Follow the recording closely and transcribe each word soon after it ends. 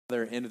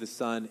Father, and of the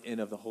Son,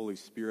 and of the Holy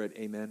Spirit.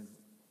 Amen.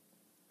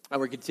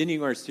 We're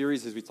continuing our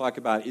series as we talk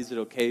about, is it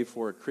okay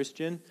for a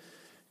Christian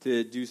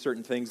to do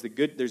certain things?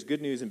 There's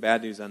good news and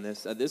bad news on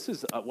this. This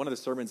is one of the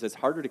sermons that's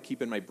harder to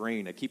keep in my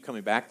brain. I keep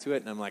coming back to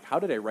it, and I'm like, how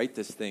did I write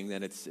this thing?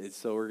 Then it's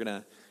going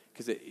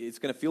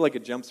to feel like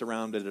it jumps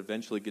around and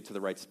eventually get to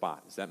the right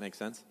spot. Does that make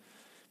sense?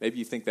 Maybe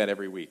you think that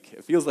every week.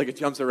 It feels like it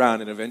jumps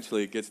around and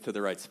eventually it gets to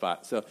the right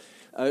spot. So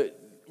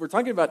we're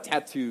talking about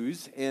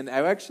tattoos, and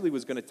I actually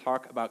was going to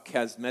talk about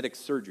cosmetic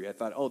surgery. I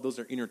thought, those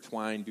are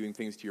intertwined, doing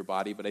things to your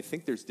body, but I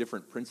think there's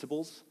different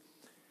principles.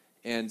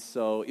 And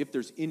so if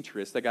there's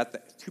interest, I got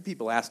 2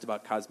 people asked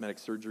about cosmetic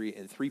surgery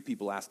and 3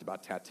 people asked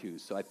about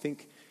tattoos. So I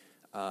think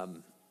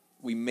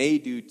we may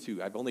do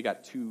 2. I've only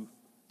got 2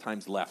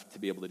 times left to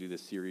be able to do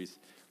this series,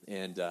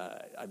 and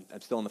I'm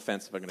still on the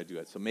fence if I'm going to do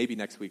it. So maybe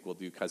next week we'll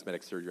do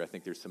cosmetic surgery. I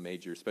think there's some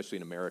major, especially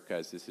in America,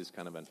 as this is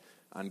kind of an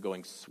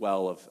ongoing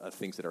swell of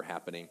things that are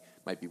happening,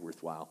 might be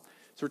worthwhile.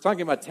 So we're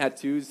talking about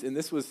tattoos, and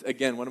this was,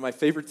 again, one of my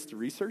favorites to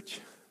research.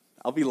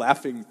 I'll be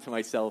laughing to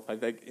myself. I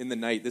think in the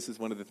night, this is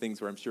one of the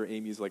things where I'm sure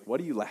Amy's like, what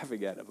are you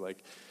laughing at? I'm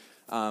like,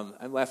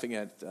 I'm laughing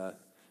at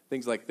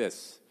things like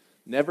this.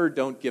 Never,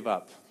 don't give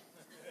up.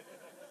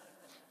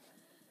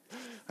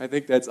 I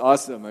think that's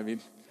awesome. I mean,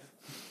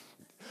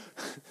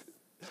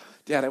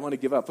 Dad, I want to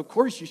give up. Of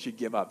course you should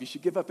give up. You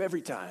should give up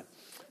every time.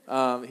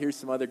 Here's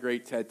some other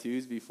great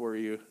tattoos before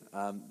you.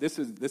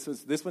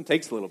 This one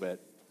takes a little bit.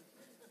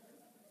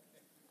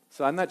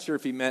 So I'm not sure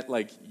if he meant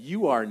like,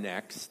 you are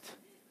next,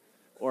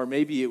 or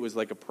maybe it was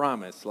like a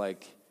promise,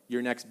 like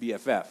your next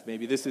BFF.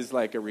 Maybe this is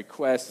like a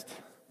request.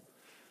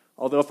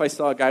 Although if I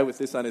saw a guy with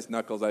this on his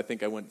knuckles, I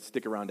think I wouldn't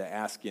stick around to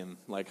ask him,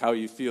 like, how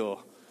you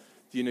feel.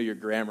 Do you know your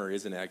grammar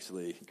isn't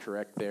actually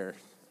correct there?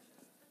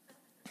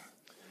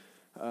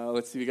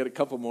 Let's see, we got a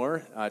couple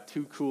more.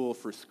 Too cool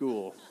for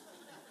school.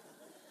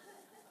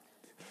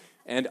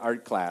 And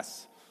art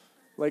class.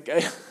 Like,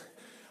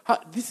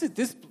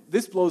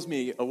 this blows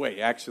me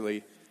away,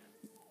 actually.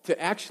 To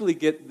actually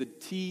get the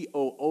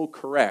TOO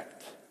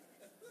correct,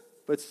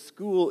 but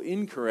school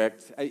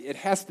incorrect, it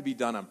has to be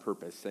done on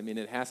purpose. I mean,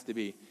 it has to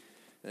be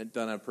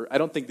done on purpose. I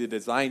don't think the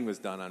design was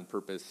done on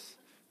purpose.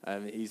 I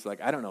mean, he's like,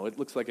 I don't know, it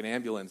looks like an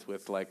ambulance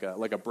with like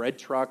a bread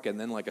truck and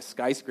then like a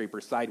skyscraper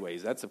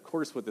sideways. That's, of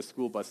course, what the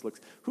school bus looks.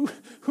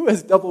 Who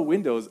has double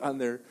windows on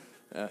their...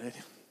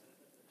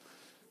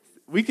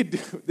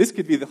 This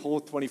could be the whole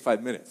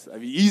 25 minutes. I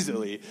mean,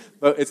 easily,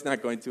 but it's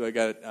not going to.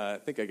 I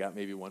think I got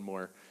maybe one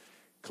more.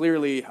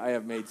 Clearly, I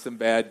have made some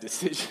bad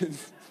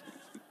decisions.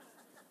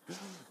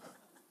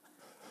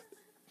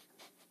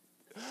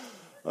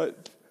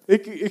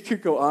 It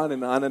could go on,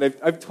 and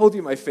I've told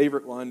you my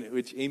favorite one,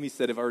 which Amy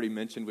said I've already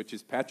mentioned, which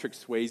is Patrick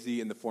Swayze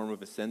in the form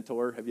of a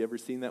centaur. Have you ever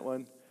seen that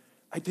one?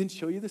 I didn't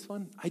show you this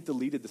one. I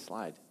deleted the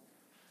slide.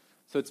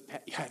 So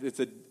it's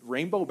a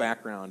rainbow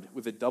background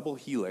with a double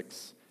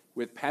helix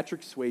with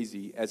Patrick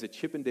Swayze as a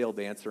Chippendale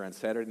dancer on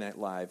Saturday Night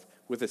Live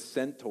with a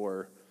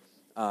centaur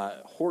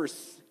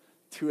horse.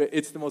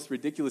 It's the most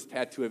ridiculous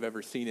tattoo I've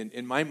ever seen.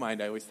 In my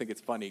mind, I always think it's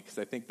funny because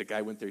I think the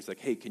guy went there. He's like,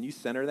 hey, can you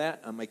center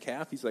that on my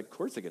calf? He's like, of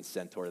course I can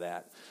centaur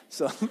that.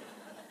 So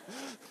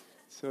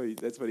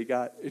that's what he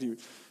got. Anyway.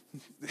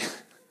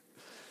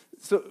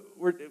 So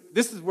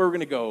this is where we're going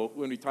to go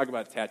when we talk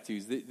about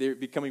tattoos. They're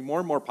becoming more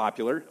and more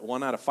popular.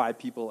 1 out of 5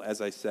 people, as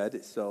I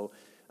said. So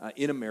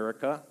in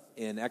America,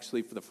 and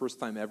actually for the first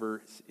time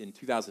ever in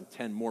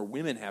 2010, more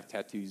women have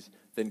tattoos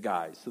than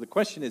guys. So the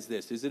question is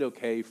this: Is it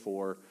okay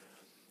for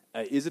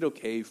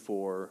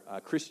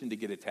a Christian to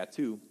get a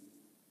tattoo?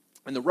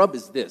 And the rub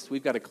is this.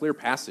 We've got a clear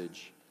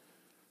passage.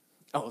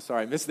 Oh,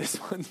 sorry, I missed this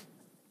one.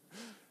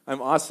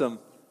 I'm awesome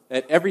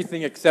at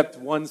everything except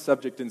one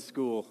subject in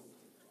school.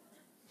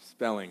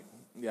 Spelling.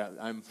 Yeah,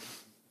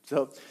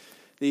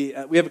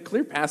 we have a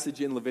clear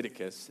passage in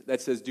Leviticus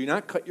that says, do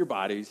not cut your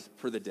bodies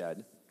for the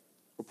dead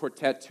or put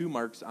tattoo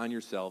marks on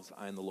yourselves.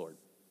 I am the Lord.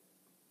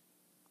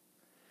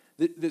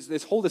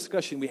 This whole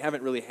discussion, we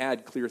haven't really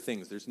had clear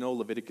things. There's no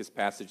Leviticus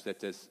passage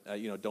that says,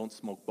 don't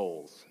smoke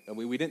bowls. And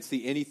we didn't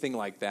see anything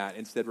like that.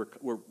 Instead,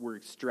 we're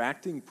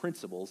extracting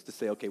principles to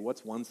say, okay,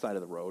 what's one side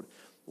of the road?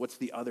 What's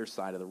the other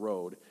side of the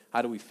road?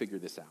 How do we figure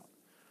this out?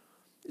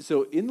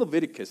 So in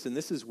Leviticus, and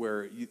this is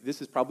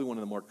probably one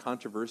of the more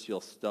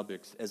controversial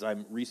subjects as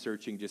I'm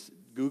researching, just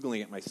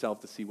Googling it myself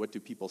to see what do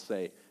people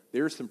say.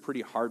 There are some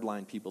pretty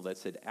hardline people that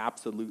said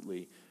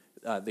absolutely.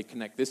 They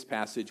connect this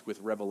passage with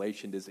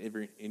Revelation. Does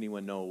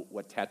anyone know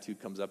what tattoo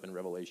comes up in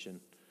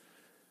Revelation?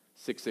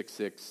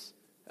 666,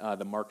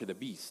 the mark of the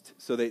beast.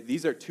 So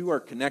these two are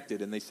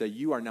connected, and they say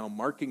you are now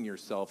marking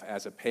yourself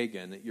as a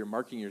pagan. You're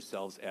marking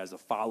yourselves as a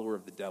follower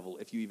of the devil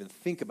if you even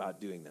think about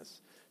doing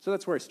this. So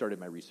that's where I started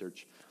my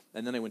research.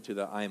 And then I went to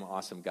the I am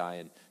awesome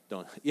guy,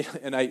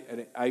 and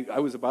I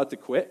was about to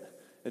quit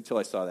until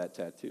I saw that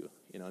tattoo.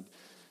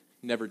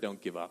 Never,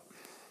 don't give up.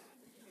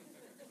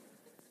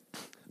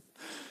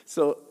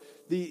 So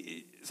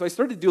I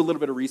started to do a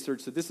little bit of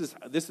research. So this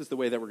is the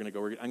way that we're going to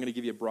go. I'm going to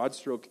give you a broad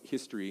stroke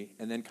history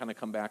and then kind of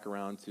come back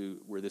around to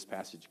where this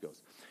passage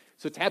goes.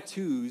 So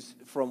tattoos,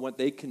 from what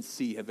they can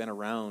see, have been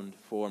around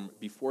from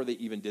before they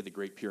even did the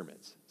Great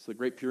Pyramids. So the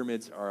Great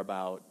Pyramids are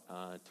about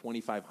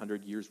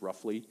 2,500 years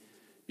roughly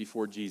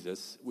before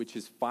Jesus, which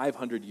is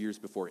 500 years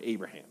before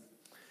Abraham.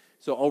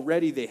 So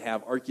already they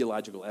have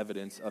archaeological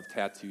evidence of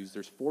tattoos.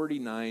 There's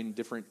 49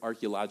 different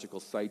archaeological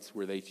sites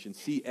where they can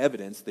see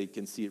evidence. They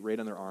can see it right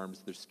on their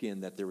arms, their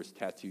skin, that there was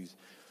tattoos.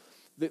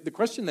 The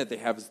question that they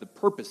have is the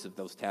purpose of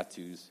those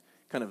tattoos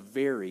kind of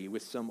vary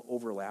with some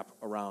overlap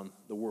around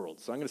the world.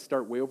 So I'm going to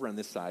start way over on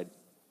this side.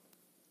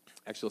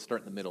 Actually, I'll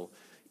start in the middle.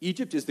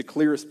 Egypt is the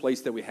clearest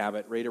place that we have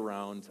it, right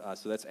around,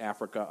 so that's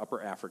Africa,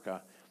 Upper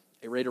Africa,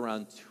 right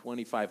around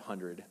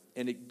 2,500,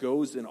 and it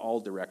goes in all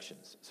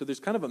directions. So there's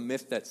kind of a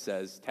myth that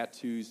says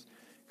tattoos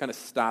kind of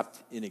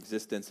stopped in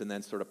existence and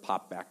then sort of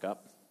popped back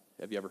up.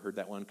 Have you ever heard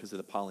that one because of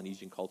the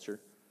Polynesian culture?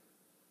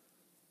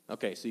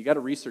 Okay, so you got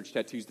to research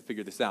tattoos to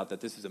figure this out, that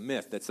this is a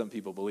myth that some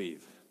people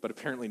believe. But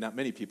apparently not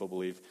many people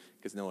believe,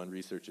 because no one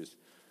researches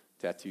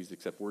tattoos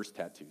except worse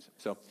tattoos.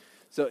 So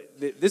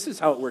this is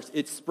how it works.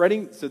 It's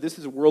spreading, so this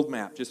is a world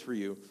map just for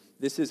you.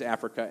 This is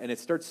Africa, and it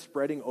starts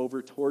spreading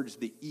over towards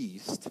the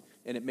east,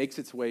 and it makes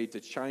its way to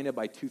China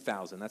by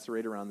 2000. That's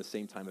right around the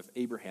same time of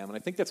Abraham, and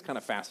I think that's kind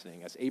of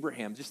fascinating. As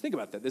Abraham, just think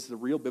about that. This is a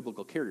real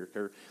biblical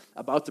character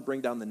about to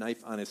bring down the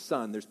knife on his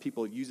son. There's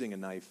people using a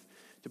knife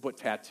to put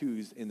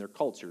tattoos in their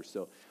culture.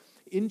 So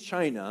in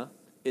China,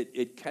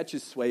 it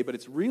catches sway, but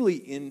it's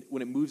really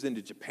when it moves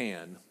into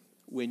Japan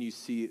when you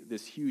see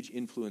this huge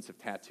influence of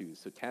tattoos.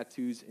 So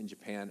tattoos in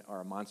Japan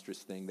are a monstrous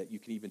thing that you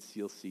can even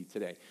still see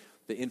today.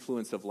 The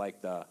influence of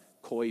like the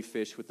koi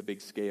fish with the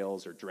big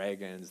scales or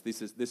dragons,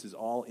 this is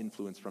all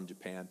influence from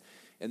Japan.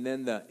 And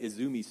then the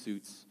izumi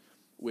suits,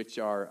 which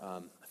are,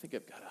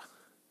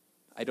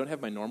 I don't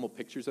have my normal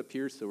pictures up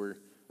here, so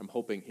I'm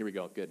hoping, here we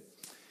go, good.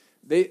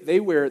 The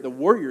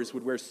warriors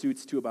would wear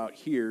suits to about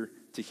here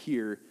to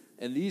here,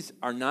 and these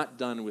are not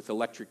done with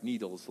electric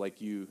needles like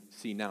you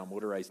see now,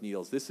 motorized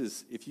needles. This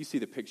is, if you see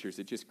the pictures,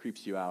 it just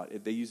creeps you out.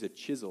 They use a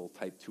chisel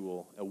type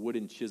tool, a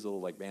wooden chisel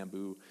like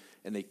bamboo,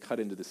 and they cut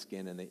into the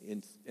skin.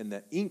 And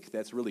the ink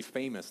that's really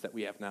famous that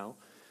we have now,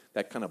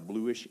 that kind of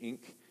bluish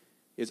ink,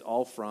 is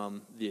all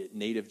from the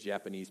native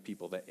Japanese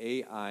people, the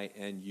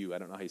Ainu. I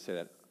don't know how you say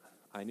that.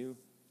 Ainu?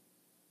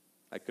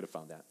 I could have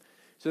found that.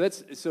 So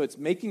it's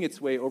making its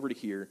way over to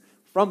here.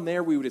 From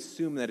there, we would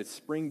assume that it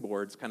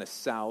springboards kind of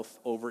south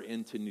over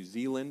into New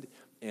Zealand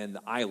and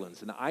the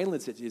islands. And the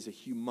islands is a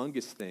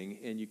humongous thing,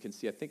 and you can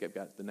see, I think I've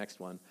got the next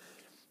one,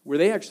 where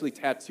they actually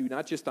tattoo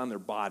not just on their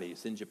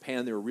bodies. In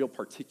Japan, they were real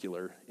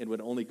particular and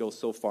would only go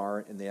so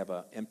far, and they have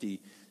an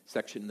empty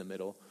section in the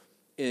middle.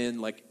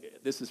 And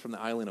like, this is from the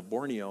island of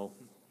Borneo,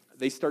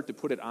 they start to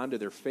put it onto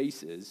their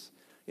faces.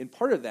 And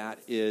part of that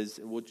is,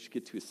 and we'll just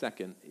get to a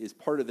second, is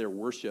part of their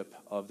worship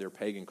of their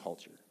pagan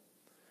culture.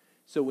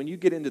 So when you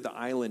get into the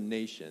island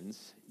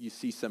nations, you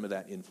see some of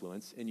that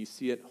influence, and you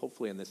see it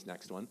hopefully in this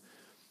next one.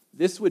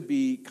 This would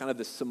be kind of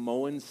the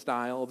Samoan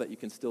style that you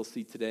can still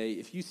see today.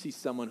 If you see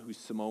someone who's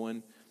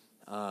Samoan,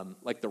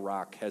 like The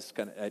Rock has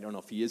kind of, I don't know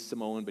if he is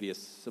Samoan, but he has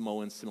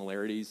Samoan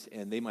similarities,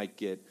 and they might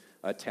get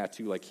a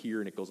tattoo like here,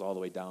 and it goes all the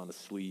way down the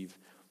sleeve.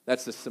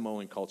 That's the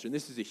Samoan culture. And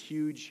this is a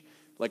huge,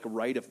 like,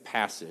 rite of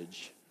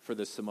passage for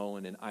the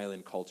Samoan and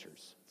island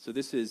cultures. So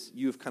this is,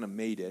 you have kind of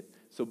made it.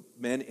 So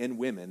men and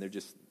women, they're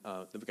just,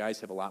 the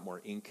guys have a lot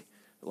more ink,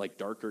 like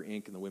darker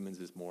ink, and the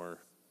women's is more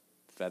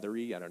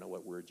feathery. I don't know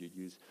what word you'd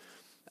use.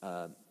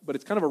 But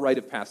it's kind of a rite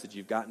of passage.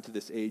 You've gotten to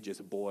this age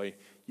as a boy.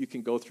 You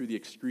can go through the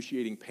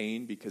excruciating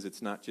pain because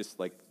it's not just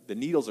like, the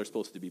needles are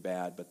supposed to be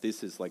bad, but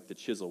this is like the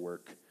chisel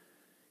work,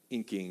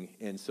 inking.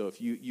 And so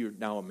if you're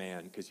now a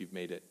man because you've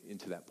made it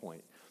into that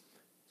point.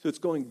 So it's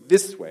going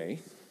this way.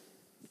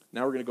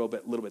 Now we're going to go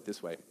a little bit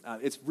this way.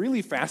 It's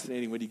really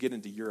fascinating when you get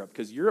into Europe,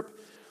 because Europe,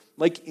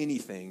 like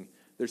anything,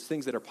 there's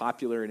things that are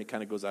popular and it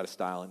kind of goes out of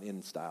style and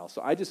in style.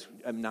 So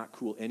I'm not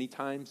cool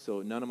anytime,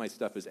 so none of my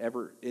stuff is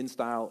ever in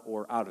style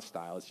or out of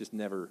style. It's just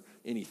never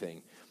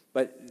anything.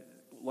 But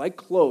like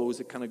clothes,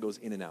 it kind of goes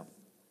in and out.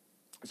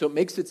 So it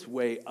makes its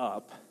way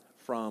up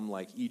from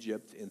like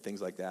Egypt and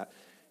things like that.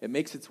 It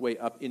makes its way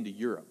up into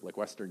Europe, like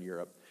Western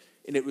Europe.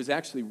 And it was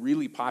actually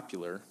really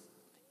popular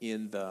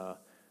in the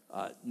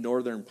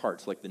northern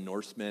parts, like the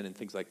Norsemen and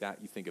things like that.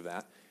 You think of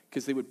that,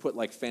 because they would put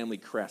like family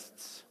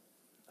crests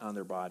on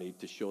their body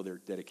to show their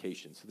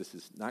dedication. So this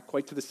is not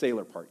quite to the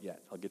sailor part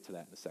yet. I'll get to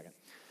that in a second.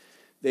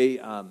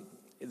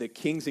 The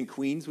kings and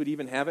queens would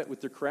even have it with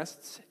their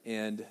crests,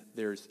 and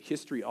there's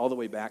history all the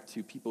way back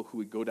to people who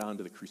would go down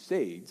to the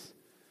Crusades,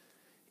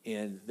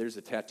 and there's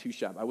a tattoo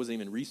shop. I wasn't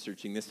even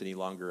researching this any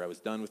longer. I was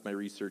done with my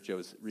research. I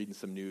was reading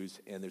some news,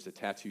 and there's a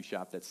tattoo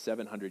shop that's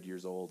 700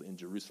 years old in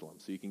Jerusalem.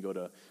 So you can go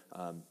to,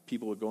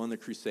 people would go on the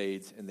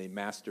Crusades, and they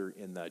master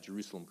in the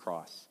Jerusalem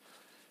cross.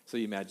 So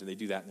you imagine they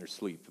do that in their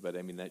sleep. But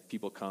I mean, that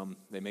people come,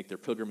 they make their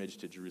pilgrimage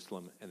to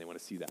Jerusalem, and they want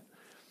to see that.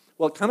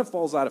 Well, it kind of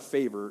falls out of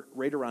favor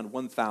right around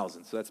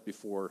 1000. So that's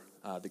before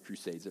the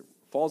Crusades. It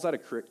falls out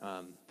of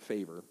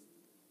favor.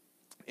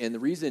 And the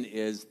reason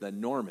is the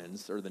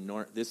Normans, or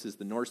this is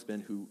the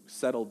Norsemen who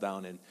settled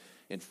down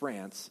in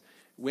France,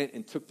 went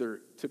and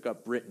took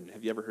up Britain.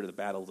 Have you ever heard of the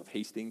battles of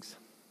Hastings?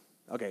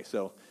 Okay,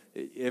 so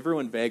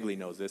everyone vaguely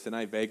knows this, and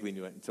I vaguely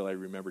knew it until I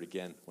remembered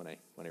again when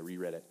I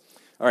reread it.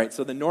 All right,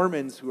 so the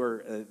Normans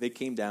they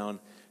came down,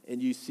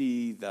 and you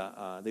see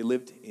they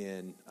lived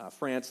in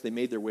France. They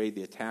made their way.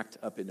 They attacked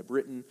up into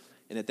Britain,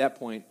 and at that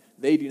point,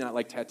 they do not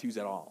like tattoos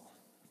at all.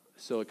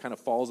 So it kind of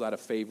falls out of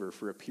favor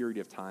for a period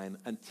of time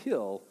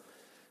until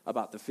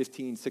about the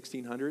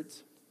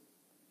 1600s,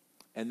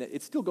 and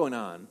it's still going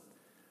on.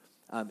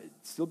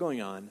 It's still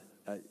going on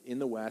in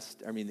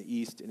the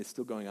East, and it's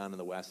still going on in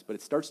the West, but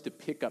it starts to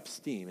pick up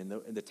steam. And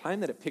the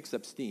time that it picks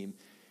up steam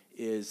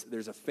is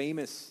there's a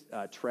famous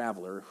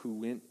traveler who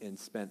went and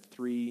spent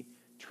 3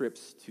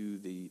 trips to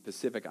the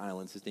Pacific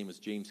Islands. His name was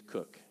James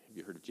Cook. Have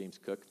you heard of James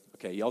Cook?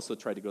 Okay, he also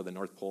tried to go to the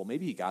North Pole.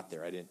 Maybe he got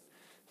there. I didn't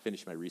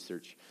finish my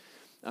research.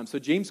 So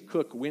James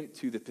Cook went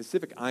to the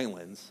Pacific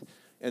Islands,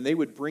 and they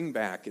would bring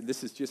back, and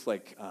this is just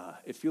like,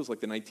 it feels like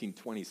the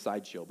 1920s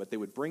sideshow, but they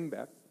would bring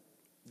back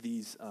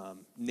these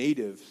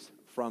natives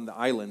from the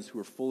islands who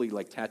were fully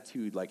like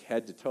tattooed like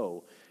head to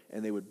toe,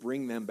 and they would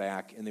bring them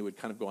back, and they would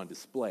kind of go on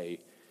display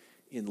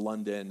in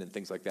London and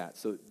things like that.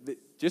 So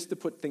just to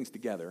put things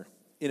together,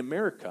 in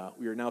America,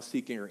 we are now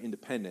seeking our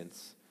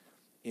independence.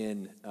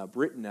 In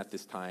Britain at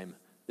this time,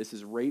 this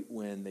is right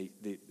when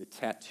the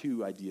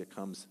tattoo idea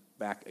comes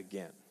back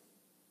again,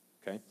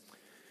 okay?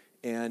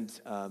 And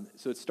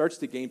so it starts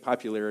to gain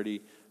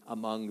popularity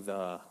among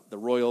the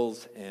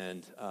royals,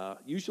 and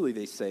usually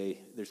they say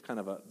there's kind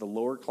of the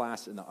lower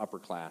class and the upper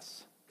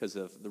class, because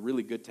of the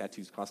really good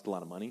tattoos cost a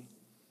lot of money.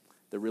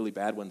 The really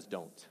bad ones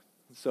don't.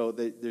 So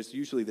there's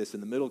usually this, in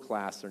the middle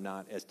class are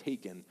not as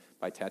taken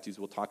by tattoos.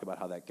 We'll talk about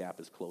how that gap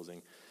is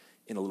closing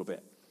in a little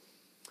bit.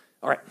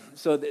 All right,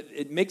 so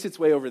it makes its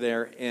way over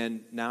there,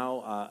 and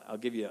now I'll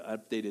give you an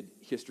updated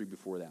history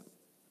before that.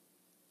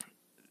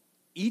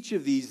 Each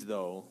of these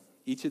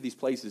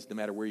places, no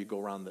matter where you go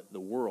around the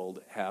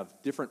world, have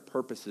different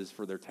purposes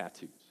for their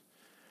tattoos.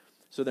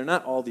 So they're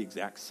not all the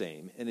exact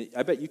same. And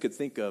I bet you could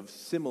think of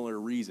similar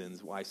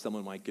reasons why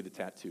someone might get a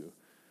tattoo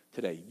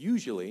today.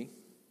 Usually,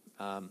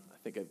 I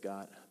think I've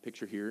got a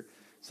picture here.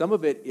 Some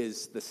of it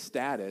is the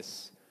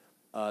status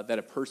that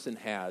a person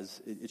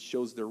has. It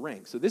shows their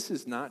rank. So this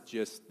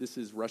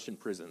is Russian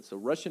prison. So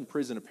Russian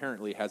prison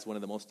apparently has one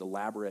of the most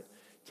elaborate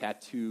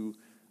tattoo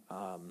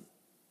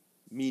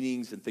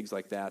meanings and things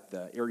like that.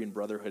 The Aryan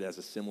Brotherhood has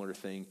a similar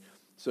thing.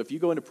 So if you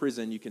go into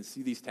prison, you can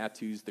see these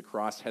tattoos. The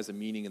cross has a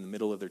meaning in the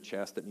middle of their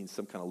chest that means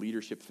some kind of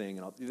leadership thing.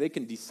 And they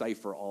can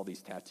decipher all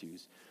these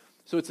tattoos.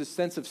 So it's a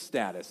sense of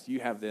status. You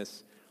have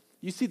this.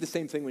 You see the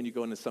same thing when you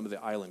go into some of the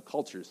island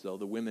cultures, though.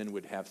 The women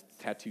would have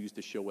tattoos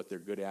to show what they're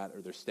good at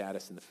or their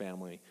status in the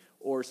family,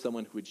 or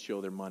someone who would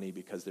show their money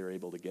because they're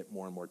able to get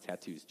more and more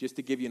tattoos. Just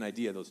to give you an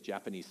idea, those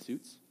Japanese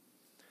suits,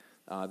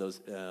 I'm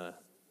just going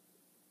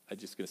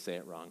to say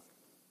it wrong.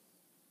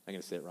 I'm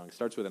going to say it wrong. It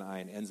starts with an I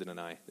and ends in an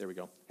I. There we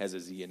go. Has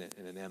a Z in it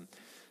and an M.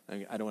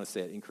 I don't want to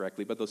say it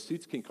incorrectly, but those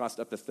suits can cost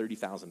up to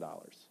 $30,000.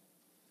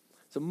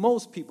 So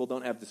most people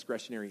don't have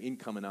discretionary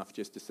income enough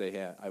just to say,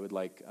 hey, I would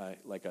like a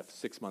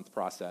 6-month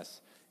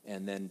process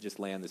and then just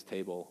lay on this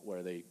table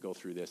where they go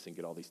through this and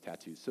get all these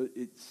tattoos. So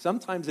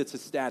sometimes it's a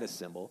status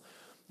symbol.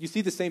 You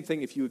see the same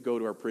thing if you would go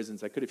to our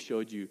prisons. I could have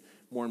showed you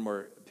more and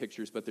more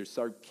pictures, but there's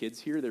some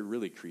kids here. They're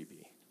really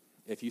creepy.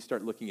 If you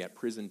start looking at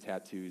prison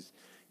tattoos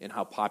and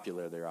how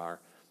popular they are.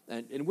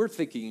 And we're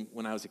thinking,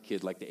 when I was a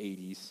kid, like the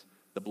 80s,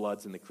 the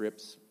Bloods and the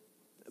Crips.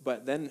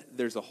 But then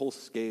there's a whole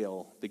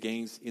scale. The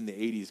gangs in the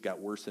 80s got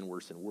worse and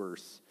worse and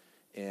worse.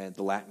 And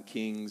the Latin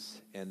Kings,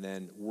 and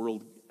then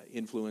world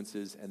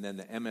influences, and then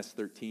the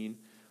MS-13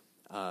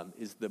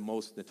 is the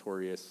most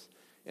notorious.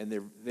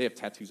 And they have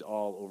tattoos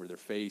all over their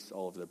face,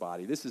 all over their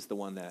body. This is the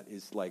one that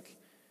is, like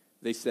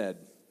they said,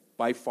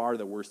 by far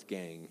the worst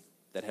gang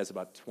that has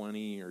about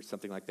 20 or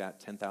something like that,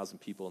 10,000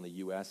 people in the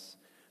U.S.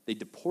 They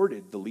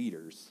deported the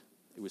leaders.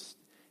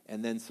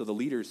 And then so the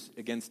leaders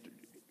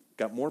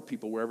got more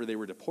people wherever they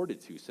were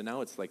deported to. So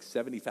now it's like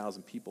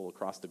 70,000 people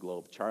across the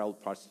globe.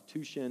 Child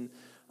prostitution,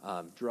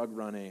 drug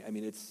running. I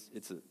mean,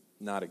 it's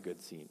not a good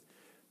scene.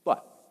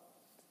 But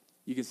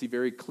you can see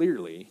very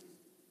clearly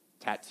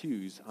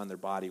tattoos on their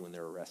body when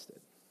they're arrested.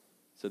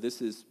 So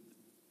this is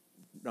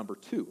number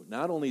 2.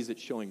 Not only is it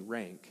showing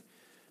rank,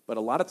 but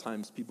a lot of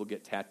times people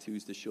get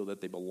tattoos to show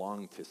that they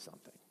belong to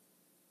something,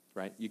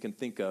 right? You can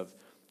think of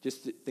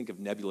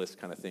nebulous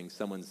kind of things.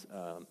 Someone's,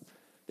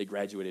 they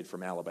graduated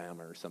from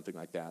Alabama or something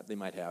like that. They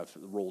might have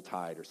Roll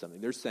Tide or something.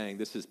 They're saying,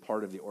 this is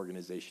part of the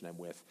organization I'm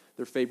with.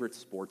 Their favorite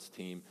sports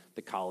team,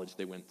 the college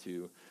they went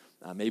to,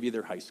 maybe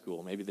their high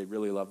school. Maybe they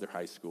really love their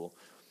high school.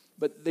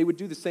 But they would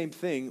do the same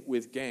thing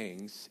with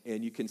gangs,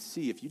 and you can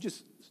see, if you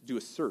just do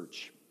a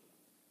search,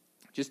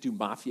 just do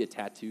mafia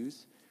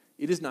tattoos,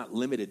 it is not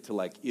limited to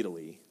like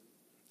Italy.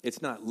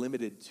 It's not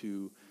limited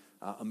to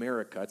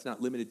America. It's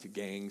not limited to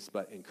gangs,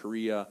 but in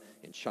Korea,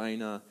 in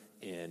China,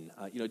 in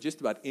just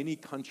about any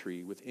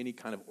country with any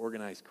kind of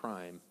organized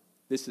crime,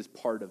 this is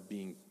part of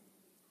being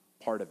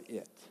part of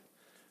it.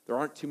 There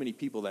aren't too many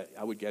people that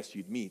I would guess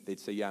you'd meet. They'd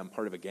say, yeah, I'm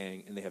part of a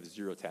gang, and they have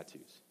 0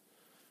 tattoos.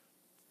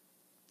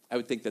 I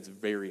would think that's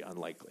very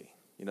unlikely.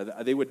 You know,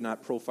 they would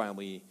not profile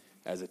me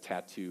as a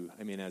tattoo.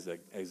 I mean, as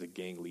a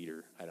gang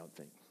leader, I don't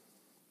think.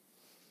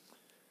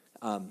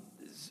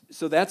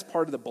 So that's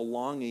part of the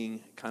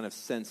belonging kind of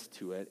sense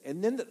to it.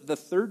 And then the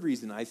third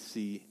reason I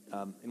see,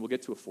 and we'll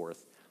get to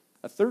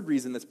a third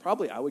reason that's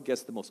probably, I would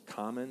guess, the most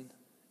common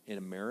in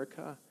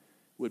America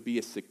would be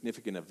a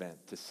significant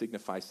event to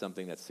signify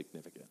something that's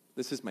significant.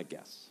 This is my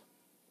guess.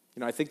 You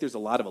know, I think there's a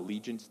lot of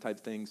allegiance type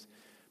things,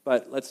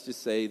 but let's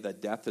just say the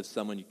death of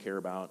someone you care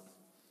about,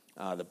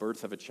 the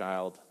birth of a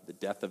child, the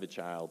death of a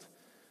child,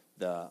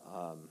 the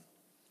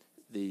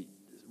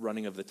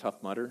running of the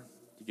Tough Mudder.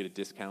 You get a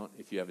discount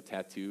if you have a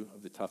tattoo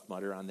of the Tough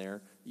Mudder on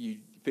there. You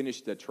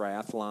finish the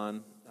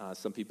triathlon.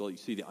 Some people, you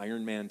see the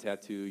Iron Man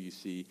tattoo. You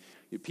see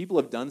people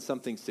have done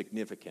something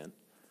significant.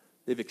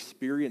 They've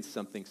experienced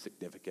something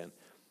significant.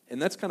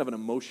 And that's kind of an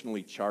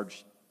emotionally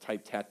charged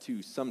type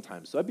tattoo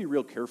sometimes. So I'd be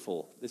real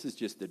careful. This is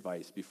just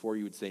advice. Before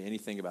you would say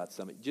anything about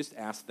something, just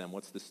ask them,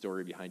 what's the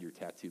story behind your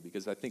tattoo?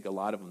 Because I think a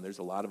lot of them, there's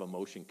a lot of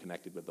emotion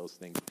connected with those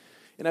things.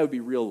 And I would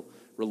be real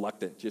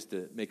reluctant just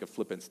to make a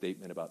flippant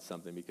statement about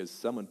something because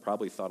someone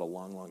probably thought a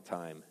long, long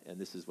time, and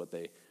this is what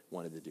they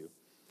wanted to do.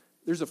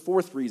 There's a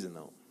fourth reason,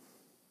 though.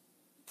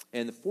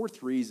 And the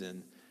fourth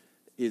reason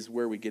is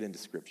where we get into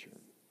Scripture.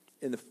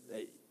 And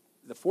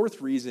the fourth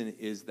reason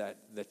is that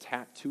the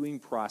tattooing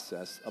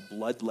process, a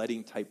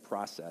bloodletting type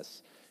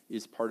process,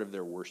 is part of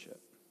their worship.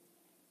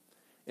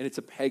 And it's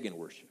a pagan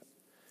worship.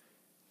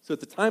 So at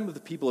the time of the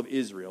people of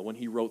Israel, when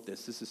he wrote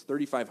this is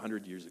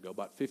 3,500 years ago,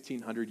 about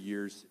 1,500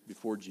 years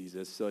before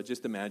Jesus. So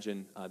just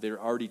imagine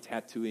they're already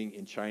tattooing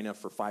in China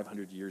for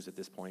 500 years at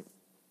this point.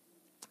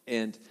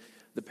 And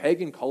the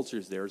pagan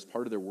cultures there, as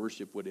part of their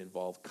worship, would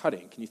involve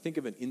cutting. Can you think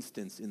of an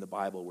instance in the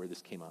Bible where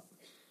this came up?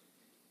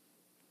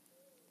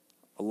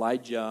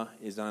 Elijah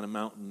is on a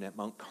mountain at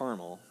Mount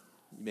Carmel.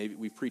 Maybe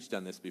we've preached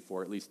on this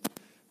before, at least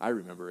I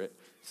remember it.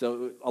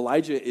 So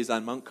Elijah is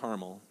on Mount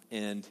Carmel,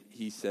 and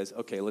he says,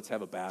 okay, let's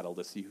have a battle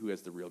to see who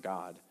has the real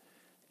God.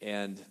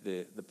 And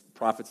the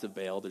prophets of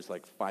Baal, there's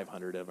like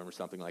 500 of them or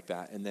something like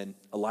that. And then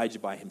Elijah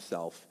by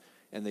himself.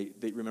 And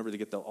they remember, they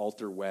get the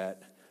altar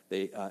wet.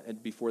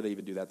 And before they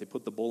even do that, they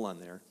put the bull on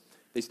there.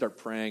 They start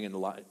praying, and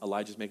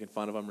Elijah's making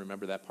fun of them.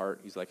 Remember that part?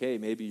 He's like, hey,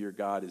 maybe your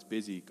God is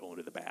busy going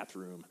to the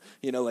bathroom.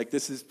 You know, like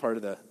this is part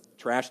of the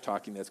trash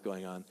talking that's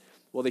going on.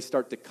 Well, they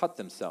start to cut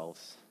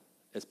themselves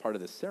as part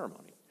of this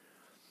ceremony.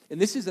 And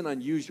this isn't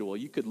unusual.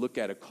 You could look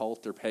at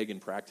occult or pagan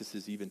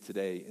practices even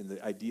today, and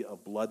the idea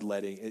of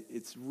bloodletting,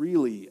 it's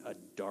really a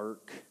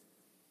dark,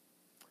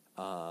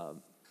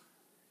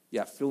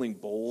 filling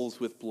bowls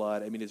with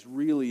blood. I mean, it's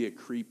really a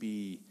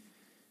creepy,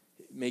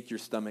 make your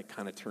stomach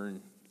kind of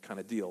turn kind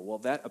of deal. Well,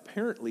 that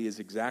apparently is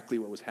exactly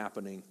what was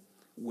happening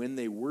when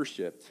they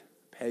worshipped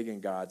pagan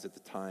gods at the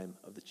time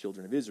of the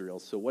children of Israel.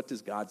 So what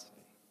does God say?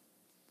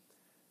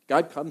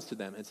 God comes to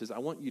them and says, I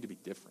want you to be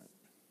different.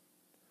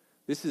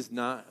 This is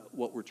not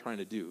what we're trying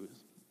to do.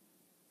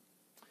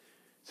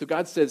 So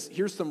God says,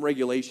 here's some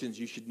regulations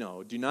you should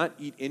know. Do not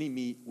eat any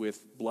meat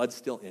with blood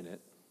still in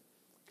it,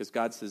 because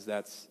God says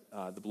that's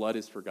the blood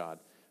is for God.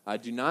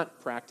 Do not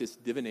practice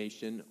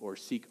divination or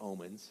seek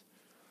omens.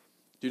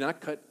 Do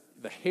not cut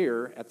the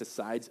hair at the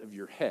sides of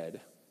your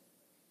head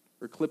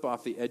or clip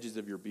off the edges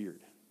of your beard.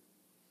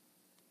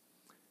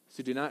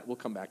 So we'll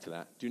come back to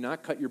that. Do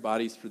not cut your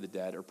bodies for the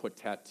dead or put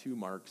tattoo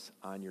marks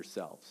on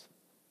yourselves.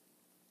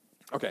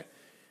 Okay.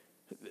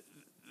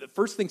 The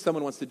first thing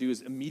someone wants to do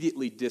is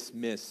immediately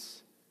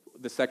dismiss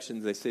the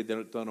sections they say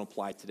don't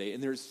apply today.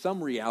 And there's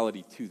some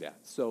reality to that.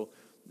 So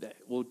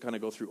we'll kind of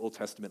go through Old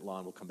Testament law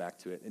and we'll come back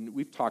to it. And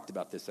we've talked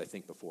about this, I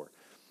think, before.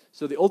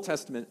 So the Old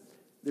Testament,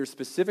 there's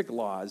specific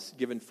laws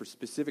given for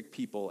specific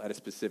people at a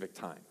specific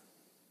time.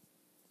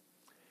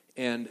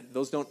 And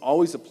those don't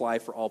always apply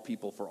for all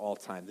people for all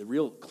time. The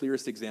real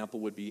clearest example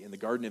would be in the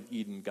Garden of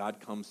Eden. God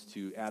comes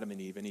to Adam and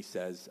Eve, and he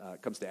says,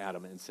 comes to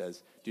Adam and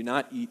says, do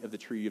not eat of the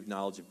tree of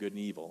knowledge of good and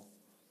evil.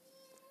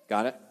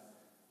 Got it?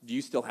 Do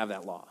you still have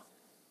that law?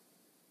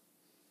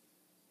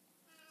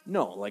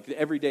 No, like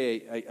every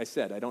day I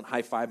said, I don't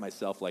high-five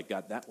myself like,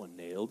 got that one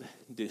nailed.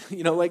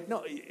 No,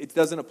 it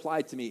doesn't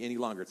apply to me any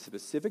longer. It's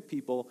specific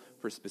people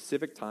for a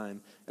specific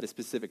time at a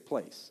specific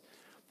place.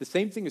 The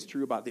same thing is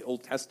true about the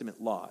Old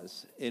Testament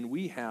laws, and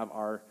we have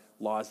our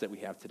laws that we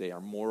have today,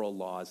 our moral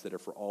laws that are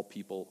for all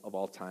people of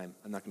all time.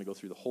 I'm not going to go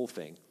through the whole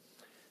thing.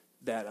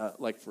 That,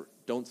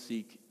 don't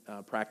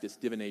practice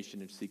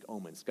divination and seek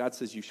omens. God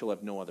says you shall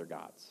have no other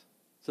gods.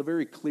 So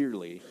very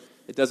clearly,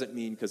 it doesn't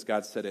mean because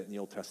God said it in the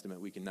Old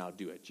Testament, we can now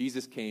do it.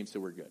 Jesus came, so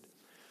we're good.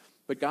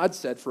 But God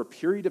said, for a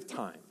period of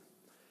time,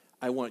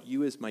 I want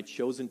you as my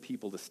chosen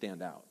people to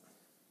stand out.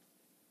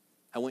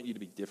 I want you to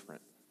be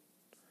different.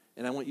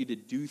 And I want you to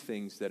do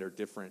things that are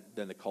different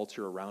than the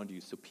culture around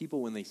you. So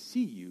people, when they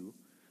see you,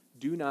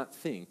 do not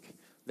think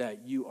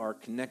that you are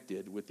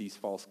connected with these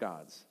false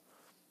gods.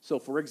 So,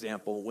 for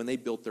example, when they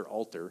built their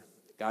altar,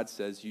 God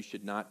says you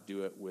should not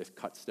do it with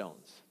cut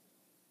stones.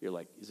 You're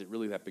like, is it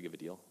really that big of a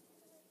deal?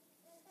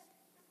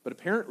 But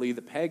apparently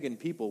the pagan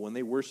people, when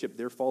they worshiped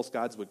their false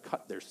gods, would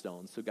cut their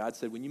stones. So God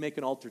said, when you make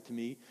an altar to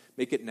me,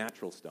 make it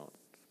natural stone.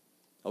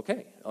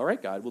 Okay, all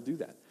right, God, we'll do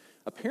that.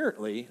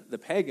 Apparently, the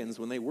pagans,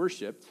 when they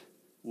worshiped,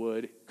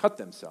 would cut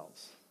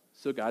themselves.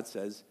 So God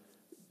says,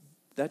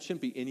 that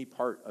shouldn't be any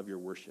part of your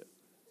worship.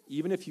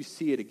 Even if you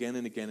see it again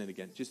and again and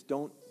again, just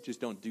don't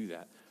do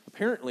that.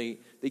 Apparently,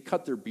 they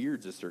cut their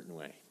beards a certain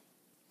way.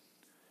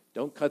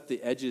 Don't cut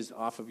the edges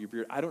off of your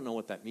beard. I don't know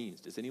what that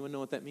means. Does anyone know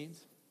what that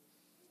means?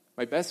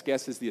 My best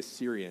guess is the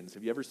Assyrians.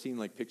 Have you ever seen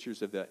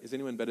pictures of has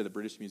anyone been to the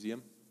British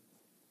Museum?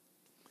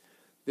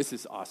 This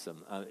is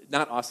awesome.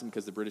 Not awesome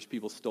because the British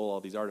people stole all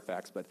these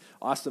artifacts, but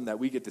awesome that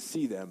we get to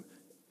see them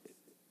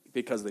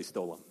because they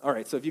stole them. All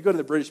right, so if you go to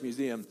the British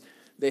Museum,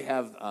 they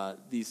have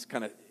these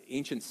kind of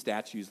ancient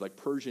statues, like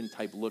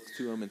Persian-type look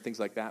to them and things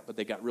like that, but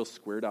they got real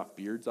squared-off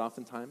beards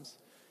oftentimes.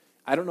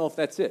 I don't know if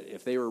that's it,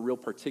 if they were real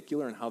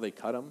particular in how they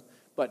cut them,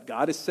 but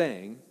God is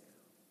saying,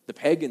 the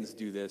pagans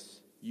do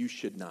this, you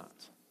should not.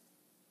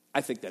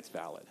 I think that's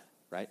valid,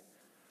 right?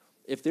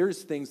 If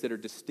there's things that are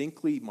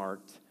distinctly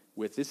marked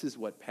with this is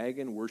what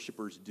pagan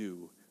worshipers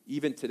do,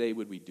 even today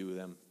would we do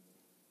them?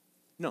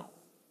 No.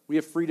 We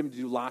have freedom to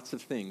do lots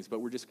of things,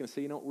 but we're just going to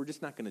say, we're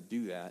just not going to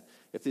do that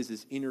if this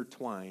is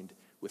intertwined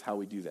with how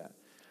we do that.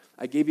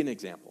 I gave you an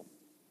example.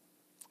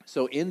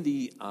 So in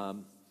the,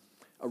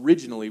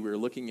 originally we were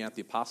looking at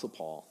the Apostle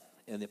Paul,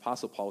 and the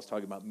Apostle Paul was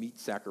talking about meat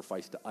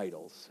sacrificed to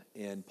idols.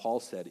 And Paul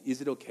said,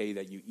 is it okay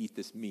that you eat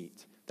this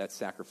meat that's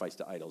sacrificed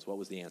to idols? What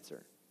was the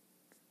answer?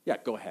 Yeah,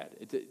 go ahead.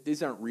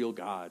 These aren't real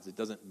gods. It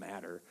doesn't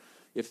matter.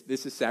 If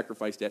this is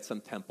sacrificed at some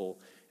temple,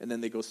 and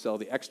then they go sell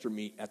the extra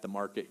meat at the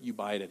market, you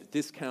buy it at a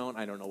discount.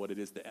 I don't know what it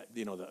is,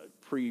 the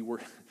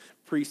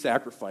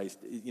pre-sacrificed,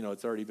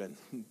 it's already been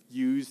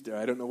used.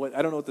 I don't know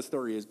what the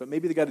story is, but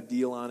maybe they got a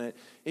deal on it.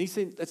 And he's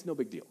saying, that's no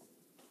big deal.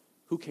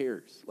 Who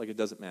cares? It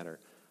doesn't matter.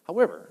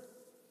 However,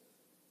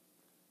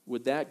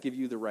 would that give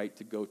you the right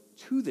to go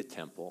to the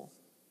temple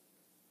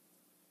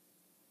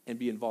and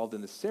be involved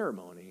in the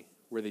ceremony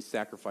where they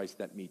sacrifice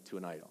that meat to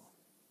an idol?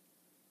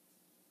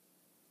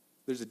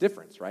 There's a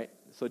difference, right?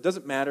 So it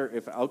doesn't matter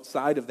if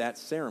outside of that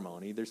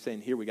ceremony, they're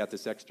saying, here, we got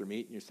this extra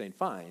meat, and you're saying,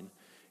 fine.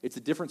 It's a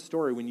different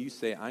story when you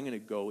say, I'm going to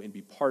go and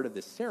be part of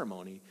this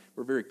ceremony,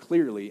 where very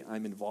clearly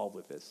I'm involved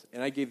with this.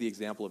 And I gave the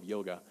example of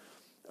yoga,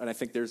 and I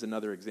think there's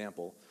another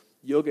example.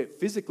 Yoga,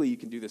 physically, you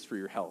can do this for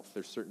your health.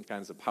 There's certain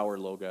kinds of power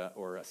yoga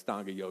or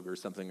Ashtanga yoga or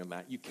something like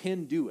that. You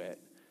can do it.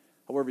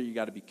 However, you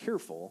got to be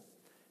careful,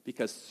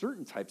 because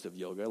certain types of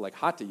yoga, like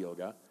Hatha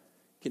yoga,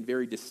 can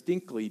very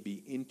distinctly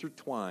be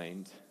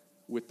intertwined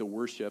with the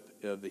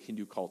worship of the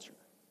Hindu culture.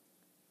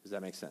 Does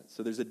that make sense?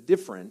 So there's a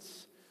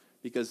difference,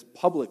 because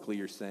publicly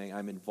you're saying,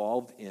 I'm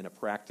involved in a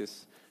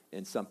practice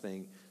in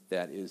something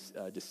that is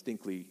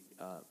distinctly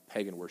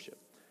pagan worship.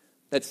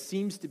 That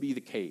seems to be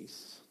the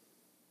case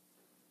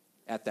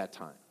at that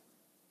time.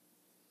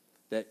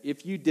 That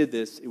if you did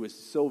this, it was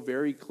so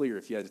very clear,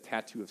 if you had a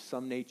tattoo of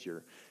some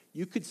nature,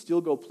 you could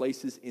still go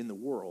places in the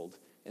world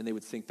and they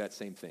would think that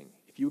same thing.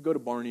 If you would go to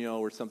Borneo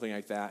or something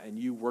like that and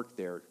you worked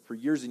there for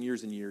years and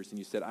years and years and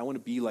you said, I want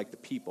to be like the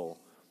people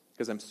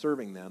because I'm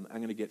serving them, I'm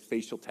going to get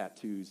facial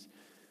tattoos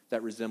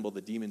that resemble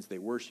the demons they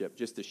worship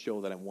just to show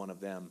that I'm one of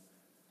them,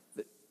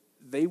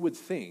 they would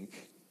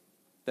think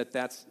that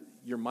that's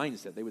your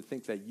mindset. They would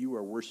think that you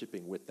are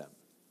worshiping with them.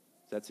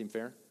 Does that seem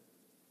fair?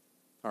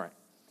 All right.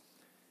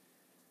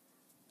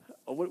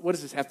 What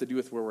does this have to do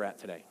with where we're at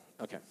today?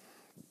 Okay.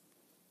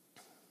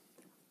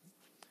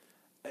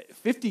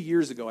 50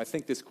 years ago, I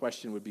think this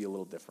question would be a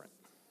little different.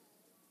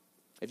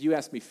 If you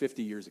asked me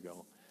 50 years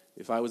ago,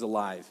 if I was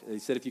alive, they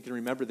said if you can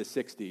remember the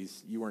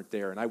 60s, you weren't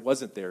there, and I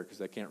wasn't there because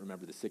I can't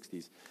remember the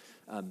 60s.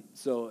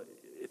 So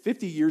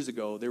 50 years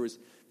ago,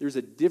 there's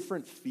a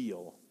different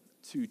feel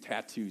to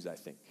tattoos, I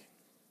think.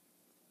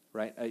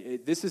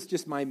 Right? This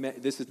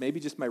is maybe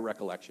just my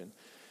recollection.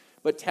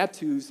 But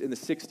tattoos in the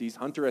 60s,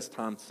 Hunter S.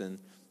 Thompson,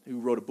 who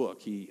wrote a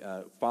book, he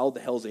followed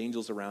the Hells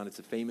Angels around. It's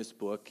a famous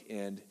book,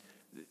 and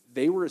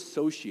they were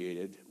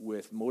associated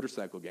with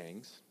motorcycle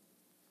gangs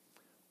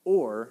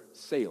or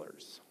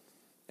sailors.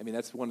 I mean,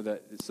 that's one of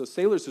so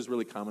sailors was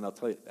really common. I'll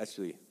tell you,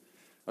 actually,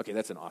 okay,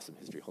 that's an awesome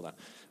history. Hold on.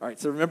 All right,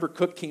 so remember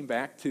Cook came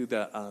back to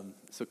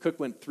so Cook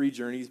went 3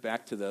 journeys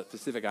back to the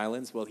Pacific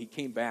Islands. Well, he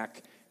came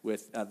back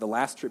with, the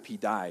last trip he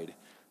died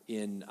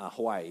in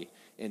Hawaii,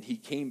 and he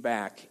came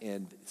back,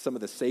 and some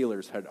of the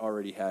sailors had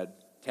already had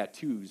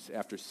tattoos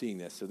after seeing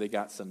this, so they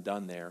got some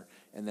done there,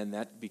 and then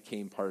that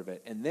became part of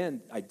it. And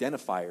then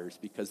identifiers,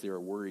 because they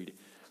were worried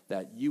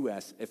that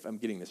U.S., if I'm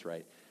getting this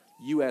right,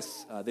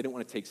 U.S., they didn't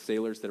want to take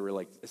sailors that were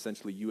like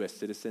essentially U.S.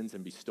 citizens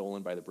and be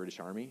stolen by the British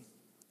Army,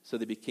 so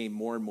they became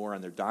more and more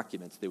on their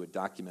documents. They would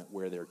document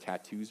where their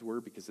tattoos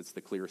were because it's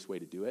the clearest way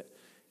to do it,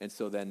 and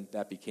so then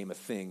that became a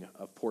thing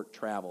of port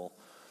travel.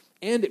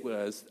 And it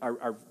was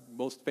our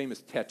most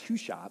famous tattoo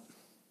shop.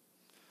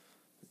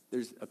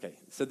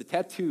 So the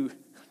tattoo,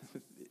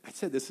 I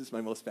said this is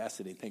my most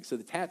fascinating thing. So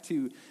the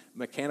tattoo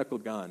mechanical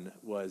gun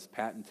was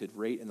patented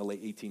right in the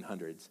late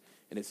 1800s,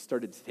 and it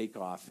started to take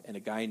off, and a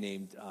guy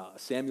named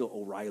Samuel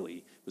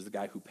O'Reilly was the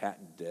guy who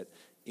patented it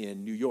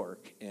in New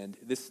York, and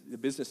the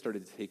business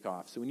started to take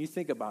off. So when you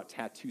think about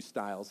tattoo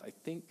styles, I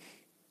think,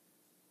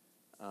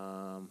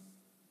 I'm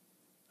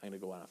going to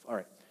go off. All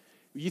right.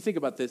 When you think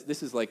about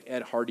this is like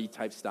Ed Hardy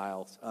type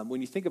styles.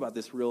 When you think about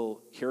this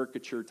real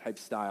caricature type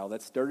style,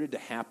 that started to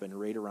happen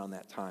right around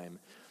that time.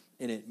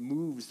 And it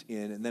moves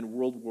in, and then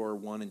World War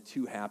I and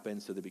II happen,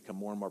 so they become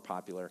more and more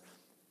popular.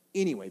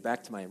 Anyway,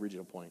 back to my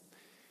original point.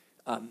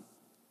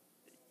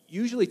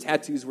 Usually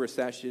tattoos were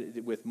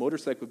associated with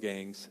motorcycle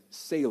gangs,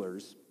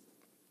 sailors,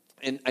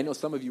 and I know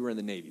some of you were in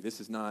the Navy. This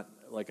is not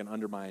like an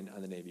undermine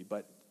on the Navy,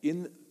 but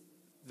in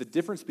the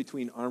difference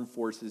between armed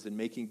forces and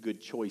making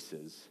good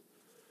choices,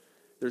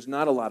 there's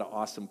not a lot of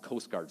awesome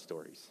Coast Guard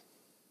stories.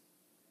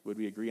 Would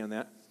we agree on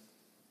that?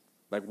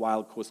 Like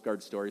wild Coast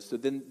Guard stories. So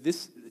then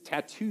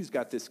tattoos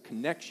got this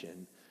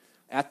connection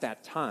at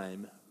that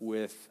time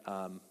with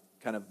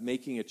kind of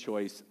making a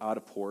choice out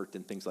of port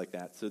and things like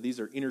that. So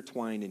these are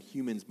intertwined in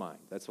humans' mind.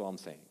 That's all I'm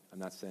saying. I'm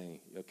not saying,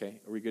 okay,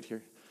 are we good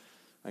here?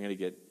 I'm going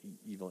to get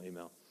evil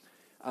email.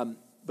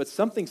 But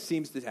something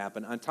seems to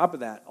happen. On top of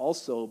that,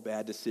 also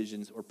bad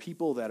decisions or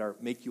people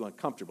that make you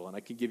uncomfortable. And I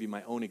can give you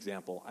my own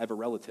example. I have a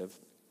relative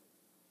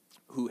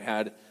who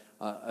had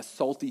a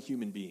salty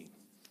human being.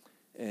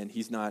 And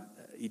he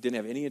didn't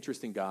have any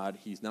interest in God.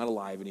 He's not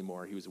alive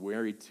anymore. He was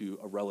married to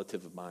a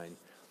relative of mine.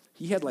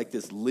 He had like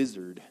this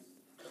lizard.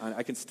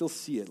 I can still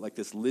see it, like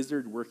this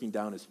lizard working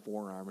down his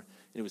forearm. And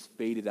it was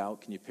faded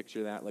out. Can you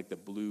picture that? Like the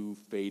blue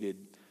faded.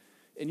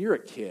 And you're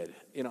a kid.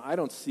 I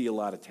don't see a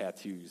lot of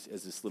tattoos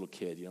as this little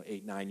kid,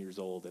 8, 9 years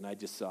old. And I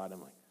just saw it.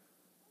 I'm like,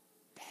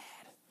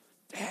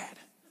 Dad,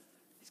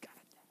 he's got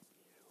a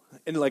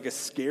tattoo. And like a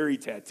scary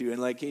tattoo.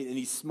 And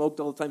he smoked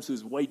all the time, so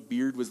his white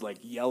beard was like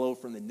yellow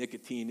from the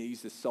nicotine.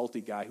 He's a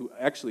salty guy who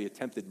actually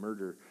attempted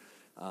murder.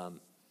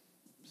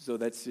 So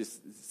that's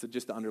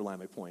just to underline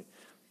my point.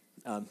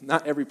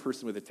 Not every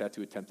person with a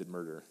tattoo attempted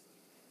murder.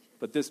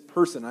 But this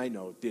person I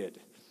know did.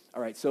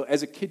 All right, so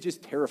as a kid,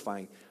 just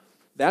terrifying.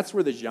 That's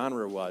where the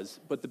genre was.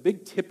 But the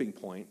big tipping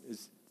point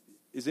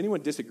is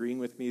anyone disagreeing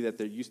with me that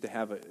there used to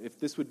have if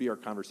this would be our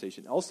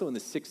conversation? Also in the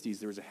 60s,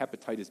 there was a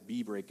hepatitis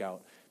B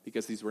breakout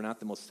because these were not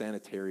the most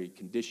sanitary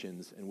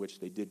conditions in which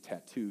they did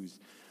tattoos.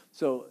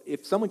 So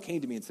if someone came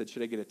to me and said,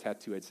 should I get a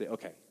tattoo? I'd say,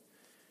 okay.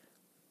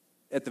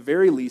 At the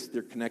very least,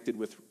 they're connected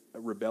with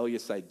a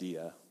rebellious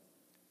idea,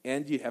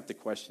 and you have to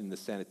question the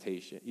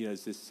sanitation.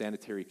 Is this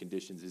sanitary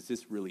conditions? Is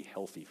this really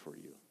healthy for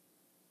you?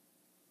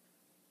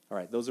 All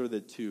right, those are the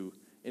two.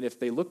 And if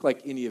they look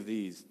like any of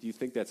these, do you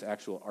think that's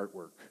actual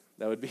artwork?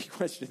 That would be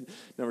question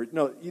number.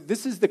 No,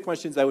 this is the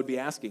questions I would be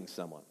asking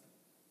someone.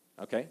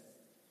 Okay?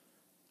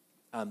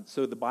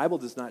 So the Bible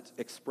does not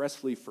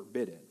expressly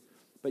forbid it,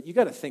 but you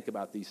got to think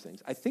about these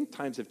things. I think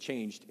times have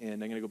changed, and I'm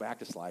going to go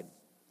back a slide.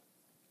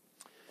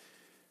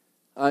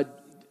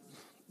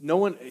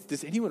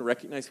 Does anyone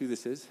recognize who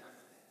this is?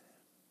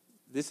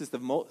 This is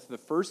the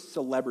first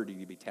celebrity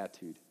to be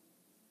tattooed.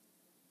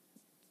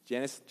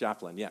 Janis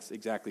Joplin, yes,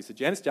 exactly. So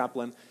Janis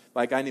Joplin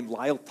by a guy named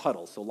Lyle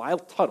Tuttle. So Lyle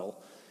Tuttle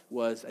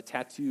was a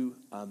tattoo,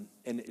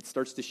 and it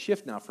starts to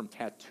shift now from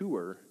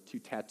tattooer to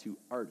tattoo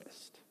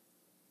artist.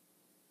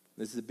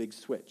 This is a big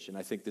switch, and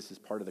I think this is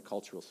part of the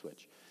cultural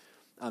switch.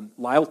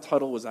 Lyle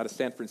Tuttle was out of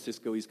San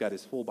Francisco. He's got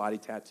his whole body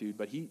tattooed,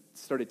 but he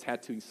started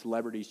tattooing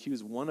celebrities. She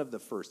was one of the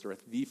first, or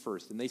the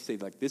first, and they say,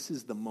 this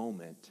is the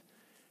moment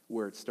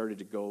where it started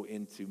to go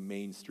into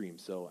mainstream.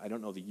 So I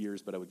don't know the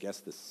years, but I would guess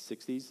the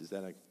 60s. Is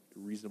that a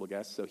reasonable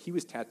guess? So he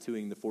was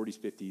tattooing the 40s,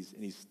 50s,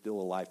 and he's still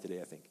alive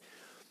today, I think.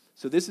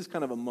 So this is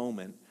kind of a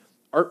moment.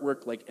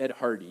 Artwork like Ed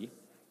Hardy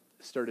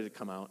started to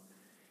come out.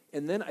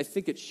 And then I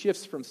think it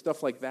shifts from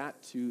stuff like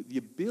that to the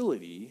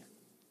ability,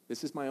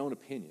 this is my own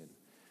opinion,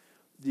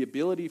 the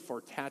ability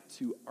for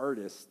tattoo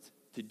artists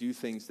to do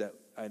things that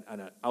on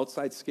an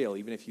outside scale,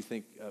 even if you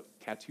think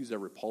tattoos are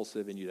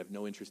repulsive and you'd have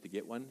no interest to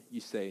get one,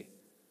 you say,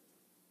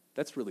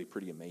 that's really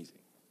pretty amazing.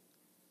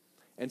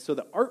 And so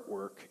the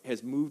artwork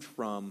has moved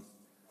from,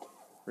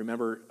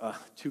 remember,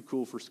 Too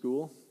Cool for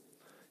School?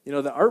 The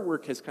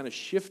artwork has kind of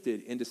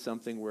shifted into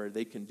something where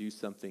they can do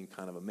something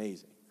kind of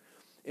amazing.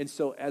 And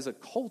so as a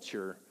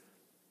culture,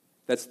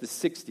 that's the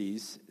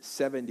 60s,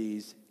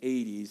 70s,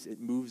 80s, it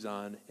moves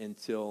on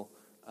until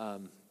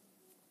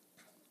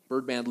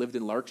Birdman lived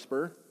in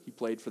Larkspur. He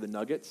played for the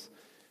Nuggets.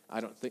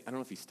 I don't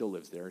know if he still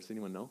lives there. Does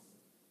anyone know?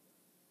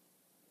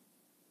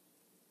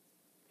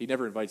 He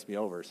never invites me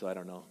over, so I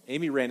don't know.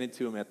 Amy ran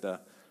into him at the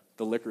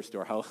liquor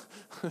store. How?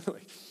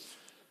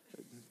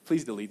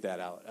 Please delete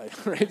that out.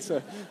 Right?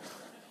 So,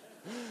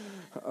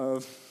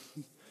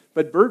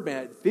 but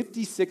Birdman,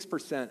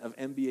 56% of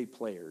NBA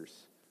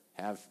players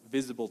have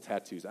visible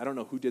tattoos. I don't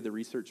know who did the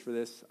research for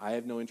this. I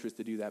have no interest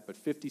to do that, but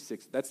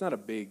 56. That's not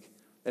like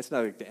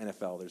the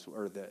NFL.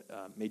 Or the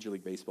Major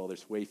League Baseball.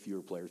 There's way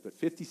fewer players, but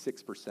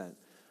 56%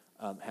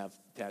 have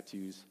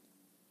tattoos.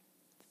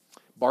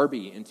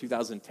 Barbie in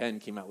 2010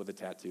 came out with a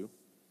tattoo.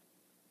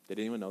 Did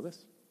anyone know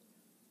this?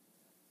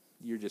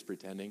 You're just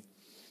pretending.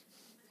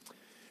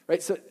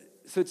 Right? So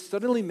it's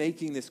suddenly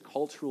making this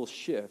cultural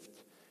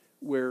shift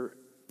where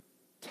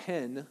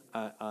 10,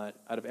 out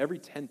of every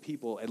 10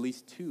 people, at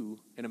least 2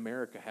 in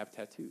America have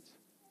tattoos.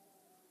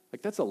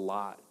 Like, that's a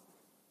lot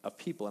of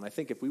people. And I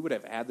think if we would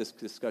have had this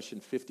discussion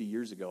 50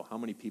 years ago, how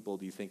many people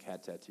do you think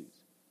had tattoos?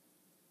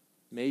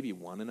 Maybe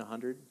 1 in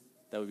 100.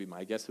 That would be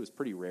my guess. It was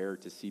pretty rare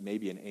to see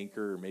maybe an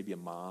anchor or maybe a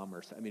mom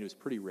or something. I mean, it was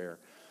pretty rare.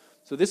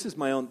 So this is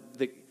my own,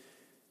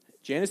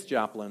 Janis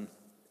Joplin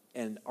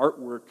and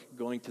artwork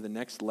going to the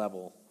next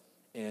level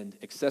and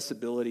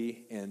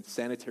accessibility and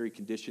sanitary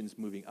conditions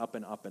moving up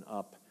and up and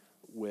up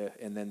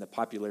and then the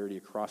popularity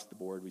across the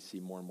board, we see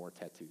more and more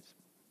tattoos.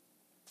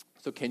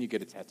 So can you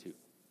get a tattoo?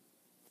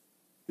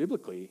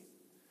 Biblically,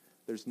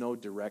 there's no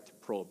direct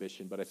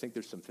prohibition, but I think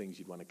there's some things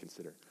you'd want to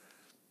consider.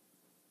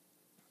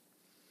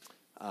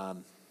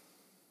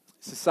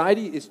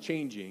 Society is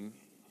changing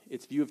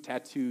its view of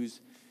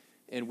tattoos,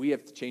 and we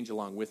have to change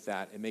along with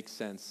that. It makes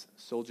sense.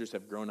 Soldiers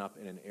have grown up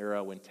in an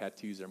era when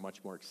tattoos are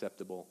much more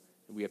acceptable,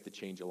 and we have to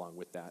change along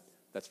with that.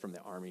 That's from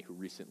the Army, who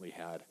recently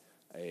had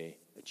a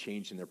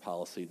change in their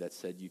policy that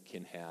said you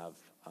can have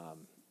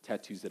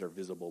tattoos that are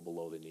visible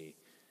below the knee.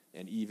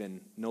 And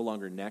even no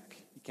longer neck,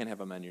 you can't have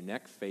them on your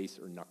neck, face,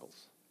 or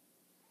knuckles.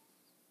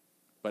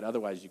 But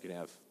otherwise, you can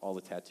have all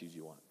the tattoos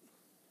you want.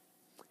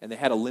 And they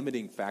had a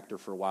limiting factor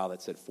for a while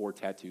that said 4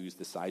 tattoos,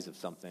 the size of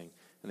something.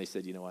 And they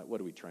said, you know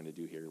what are we trying to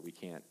do here? We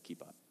can't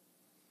keep up.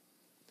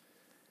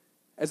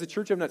 As a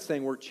church, I'm not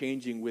saying we're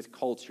changing with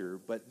culture,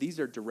 but these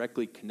are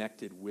directly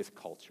connected with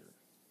culture.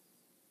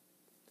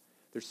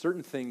 There's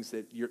certain things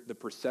that the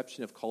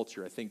perception of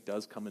culture, I think,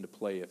 does come into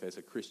play if, as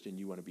a Christian,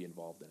 you want to be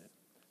involved in it.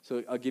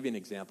 So I'll give you an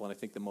example, and I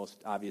think the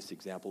most obvious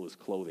example is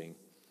clothing.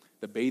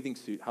 The bathing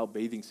suit, how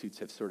bathing suits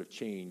have sort of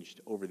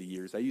changed over the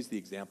years. I use the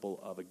example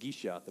of a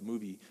geisha, the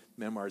movie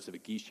Memoirs of a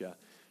Geisha.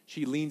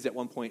 She leans at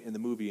one point in the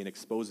movie and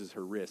exposes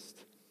her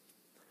wrist.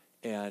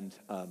 And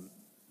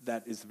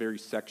that is very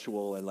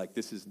sexual, and like,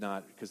 this is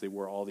not, because they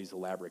wore all these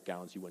elaborate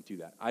gowns, you wouldn't do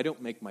that. I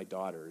don't make my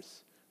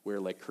daughters wear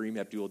like Kareem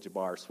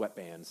Abdul-Jabbar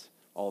sweatbands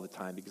all the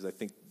time, because I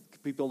think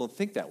people don't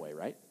think that way,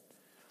 right?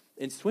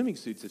 And swimming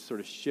suits have sort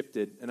of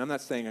shifted, and I'm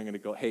not saying I'm going to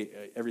go,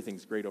 hey,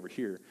 everything's great over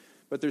here,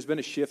 but there's been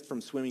a shift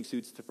from swimming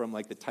suits to from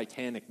like the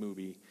Titanic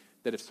movie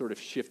that have sort of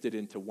shifted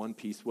into one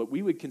piece, what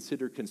we would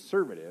consider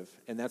conservative,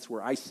 and that's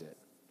where I sit.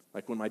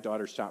 Like when my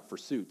daughters shop for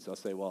suits, I'll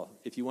say, well,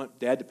 if you want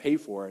dad to pay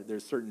for it,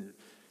 there's certain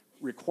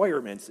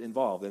requirements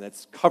involved, and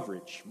that's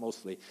coverage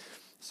mostly.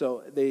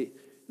 So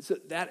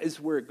that is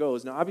where it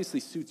goes. Now, obviously,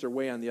 suits are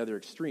way on the other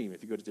extreme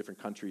if you go to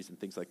different countries and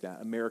things like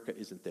that. America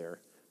isn't there.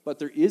 But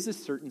there is a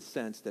certain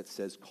sense that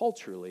says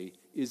culturally,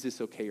 is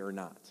this okay or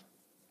not?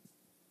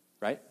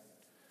 Right?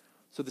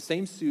 So the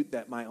same suit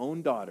that my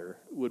own daughter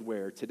would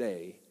wear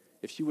today,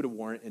 if she would have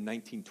worn it in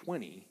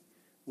 1920,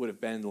 would have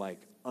been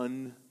like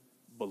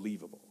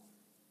unbelievable.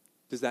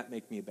 Does that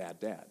make me a bad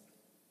dad?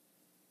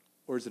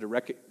 Or is it a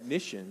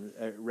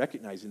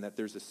recognizing that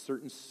there's a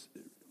certain,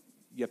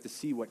 you have to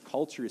see what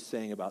culture is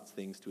saying about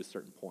things to a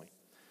certain point.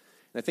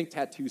 And I think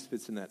tattoos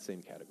fits in that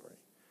same category.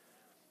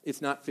 It's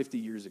not 50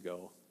 years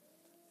ago.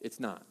 It's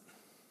not.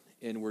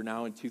 And we're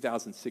now in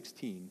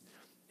 2016,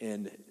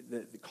 and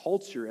the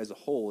culture as a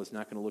whole is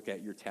not going to look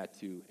at your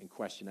tattoo and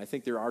question. I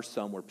think there are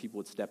some where people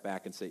would step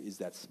back and say, is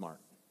that smart?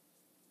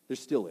 There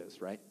still is,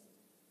 right?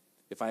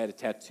 If I had a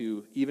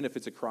tattoo, even if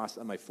it's a cross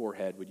on my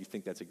forehead, would you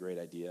think that's a great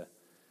idea?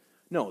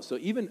 No. So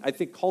even, I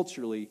think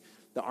culturally,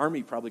 the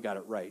Army probably got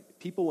it right.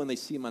 People, when they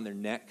see them on their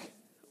neck,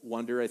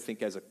 wonder, I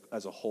think as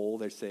a whole,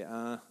 they say,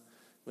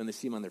 When they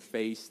see them on their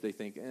face, they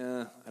think,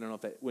 I don't know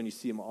if that, when you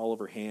see them all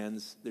over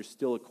hands, there's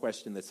still a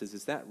question that says,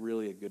 is that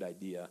really a good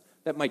idea?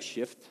 That might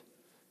shift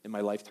in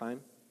my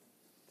lifetime.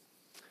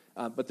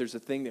 But there's a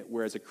thing that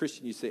where as a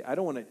Christian you say, I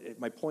don't want to,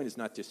 my point is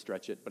not to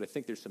stretch it, but I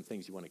think there's some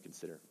things you want to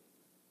consider.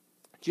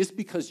 Just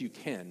because you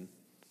can,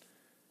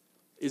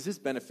 is this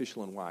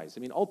beneficial and wise?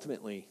 I mean,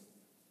 ultimately,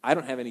 I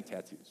don't have any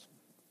tattoos.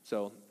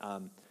 So,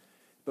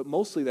 but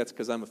mostly that's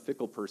because I'm a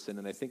fickle person,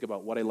 and I think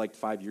about what I liked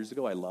 5 years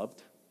ago, I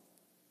loved.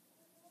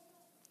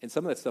 And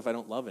some of that stuff I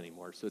don't love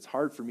anymore. So it's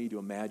hard for me to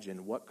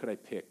imagine what could I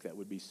pick that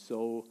would be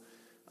so,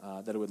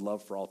 that I would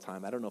love for all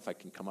time. I don't know if I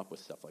can come up with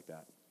stuff like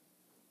that.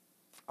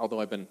 Although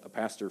I've been a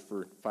pastor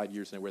for 5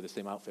 years and I wear the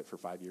same outfit for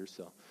 5 years,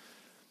 so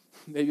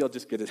maybe I'll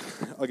just get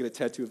I'll get a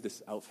tattoo of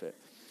this outfit.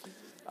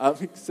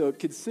 So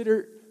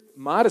consider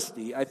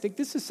modesty. I think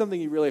this is something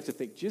you really have to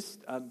think.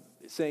 Just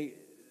saying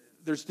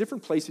there's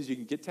different places you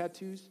can get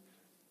tattoos,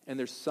 and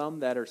there's some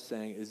that are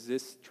saying, is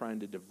this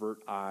trying to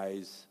divert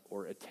eyes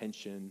or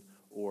attention?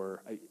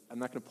 Or I'm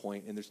not going to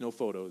point, and there's no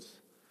photos.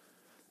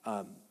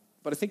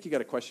 But I think you got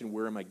to question,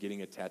 where am I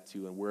getting a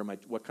tattoo, and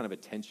what kind of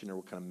attention or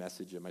what kind of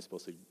message am I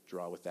supposed to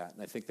draw with that?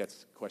 And I think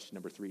that's question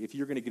number 3. If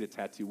you're going to get a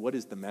tattoo, what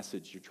is the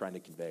message you're trying to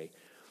convey?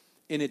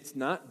 And it's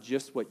not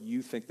just what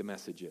you think the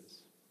message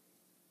is.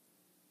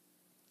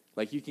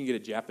 Like you can get a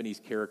Japanese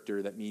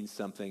character that means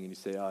something, and you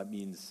say, it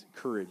means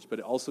courage, but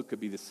it also could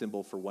be the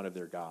symbol for one of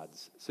their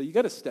gods. So you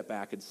got to step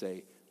back and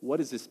say, what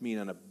does this mean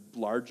on a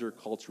larger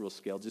cultural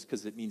scale? Just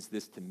because it means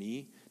this to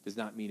me does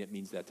not mean it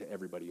means that to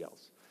everybody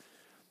else.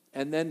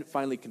 And then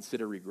finally,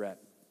 consider regret.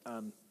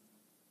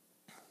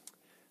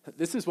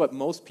 This is what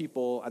most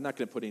people, I'm not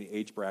going to put any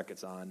age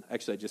brackets on.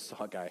 Actually, I just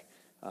saw a guy.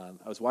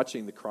 I was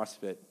watching the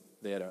CrossFit.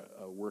 They had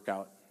a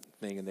workout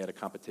thing, and they had a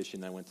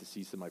competition. I went to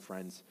see some of my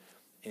friends,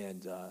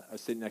 and I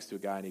was sitting next to a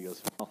guy, and he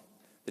goes, well,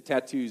 the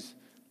tattoos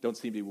don't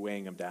seem to be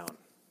weighing him down.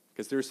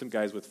 Because there were some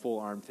guys with full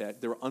arm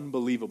tattoos. They were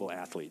unbelievable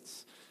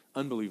athletes.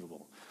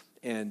 Unbelievable.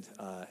 And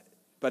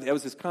but that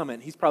was his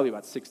comment. He's probably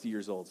about 60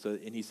 years old.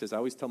 And he says, I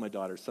always tell my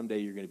daughter, someday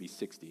you're going to be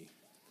 60.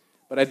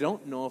 But I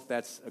don't know if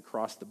that's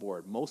across the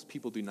board. Most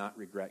people do not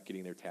regret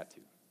getting their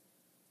tattoo.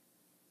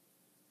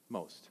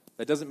 Most.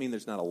 That doesn't mean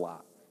there's not a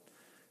lot.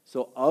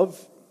 So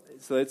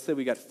let's say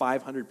we got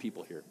 500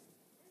 people here.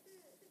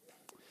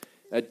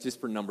 Just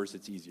for numbers,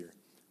 it's easier.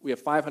 We have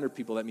 500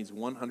 people. That means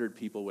 100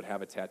 people would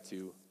have a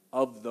tattoo.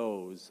 Of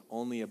those,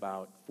 only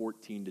about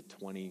 14 to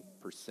 20%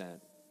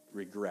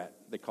 regret.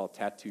 They call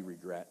tattoo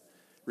regret.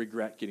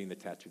 Regret getting the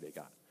tattoo they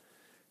got.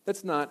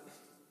 That's not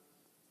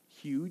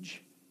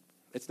huge.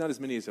 It's not as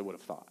many as I would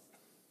have thought.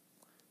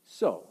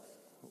 So,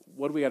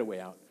 what do we got to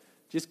weigh out?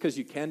 Just because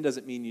you can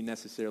doesn't mean you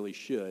necessarily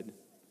should,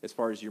 as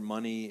far as your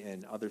money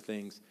and other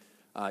things.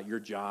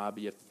 Your job,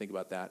 you have to think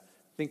about that.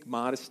 Think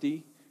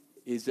modesty.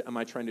 Am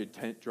I trying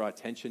to draw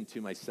attention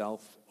to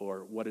myself,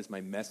 or what is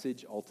my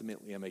message?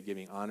 Ultimately, am I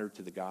giving honor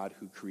to the God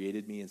who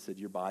created me and said,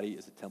 your body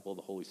is a temple of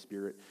the Holy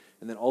Spirit?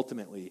 And then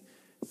ultimately,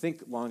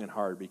 think long and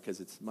hard,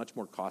 because it's much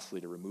more costly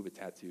to remove a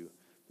tattoo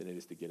than it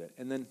is to get it.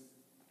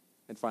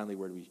 And finally,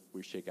 where do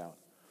we shake out?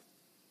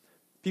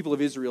 People of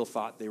Israel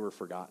thought they were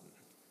forgotten.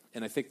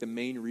 And I think the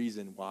main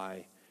reason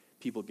why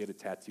people get a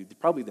tattoo,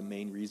 probably the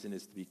main reason,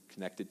 is to be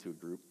connected to a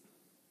group.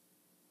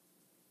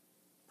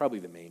 Probably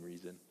the main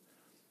reason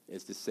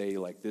is to say,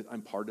 like,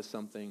 I'm part of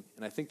something.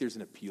 And I think there's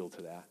an appeal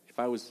to that. If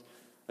I was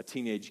a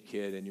teenage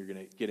kid and you're going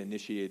to get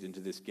initiated into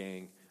this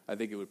gang, I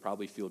think it would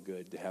probably feel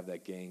good to have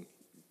that gang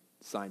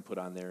sign put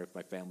on there. If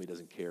my family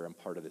doesn't care, I'm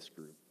part of this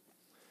group.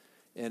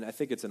 And I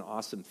think it's an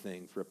awesome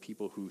thing for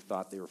people who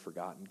thought they were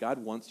forgotten. God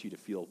wants you to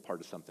feel part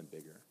of something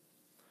bigger.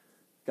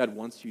 God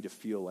wants you to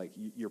feel like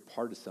you're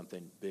part of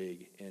something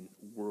big and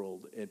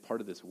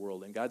part of this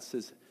world. And God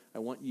says, I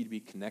want you to be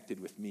connected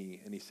with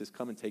me. And he says,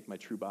 come and take my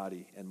true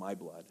body and my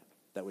blood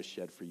that was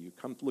shed for you.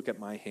 Come look at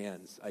my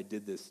hands. I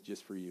did this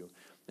just for you.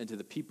 And to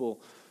the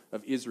people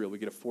of Israel, we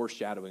get a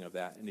foreshadowing of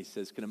that. And he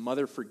says, can a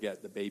mother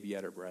forget the baby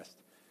at her breast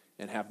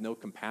and have no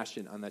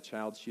compassion on that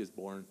child she has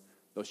born?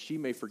 Though she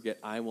may forget,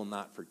 I will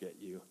not forget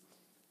you.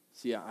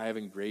 See, I have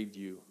engraved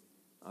you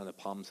on the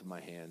palms of my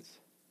hands.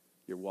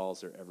 Your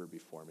walls are ever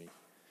before me.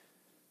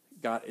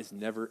 God is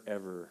never,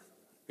 ever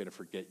going to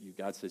forget you.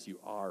 God says you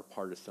are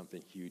part of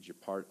something huge. You're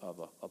part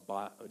of a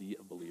body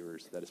of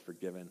believers that is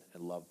forgiven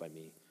and loved by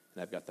me.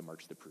 And I've got the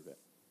marks to prove it.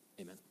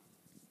 Amen.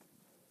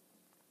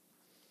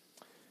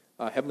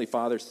 Heavenly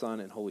Father, Son,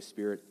 and Holy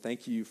Spirit,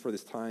 thank you for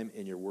this time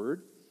in your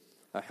word.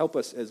 Help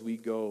us as we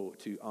go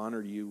to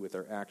honor you with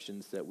our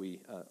actions, that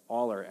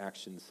all our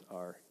actions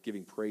are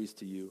giving praise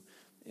to you,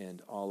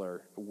 and all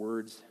our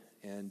words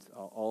and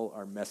all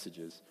our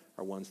messages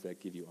are ones that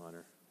give you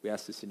honor. We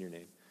ask this in your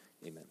name.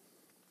 Amen.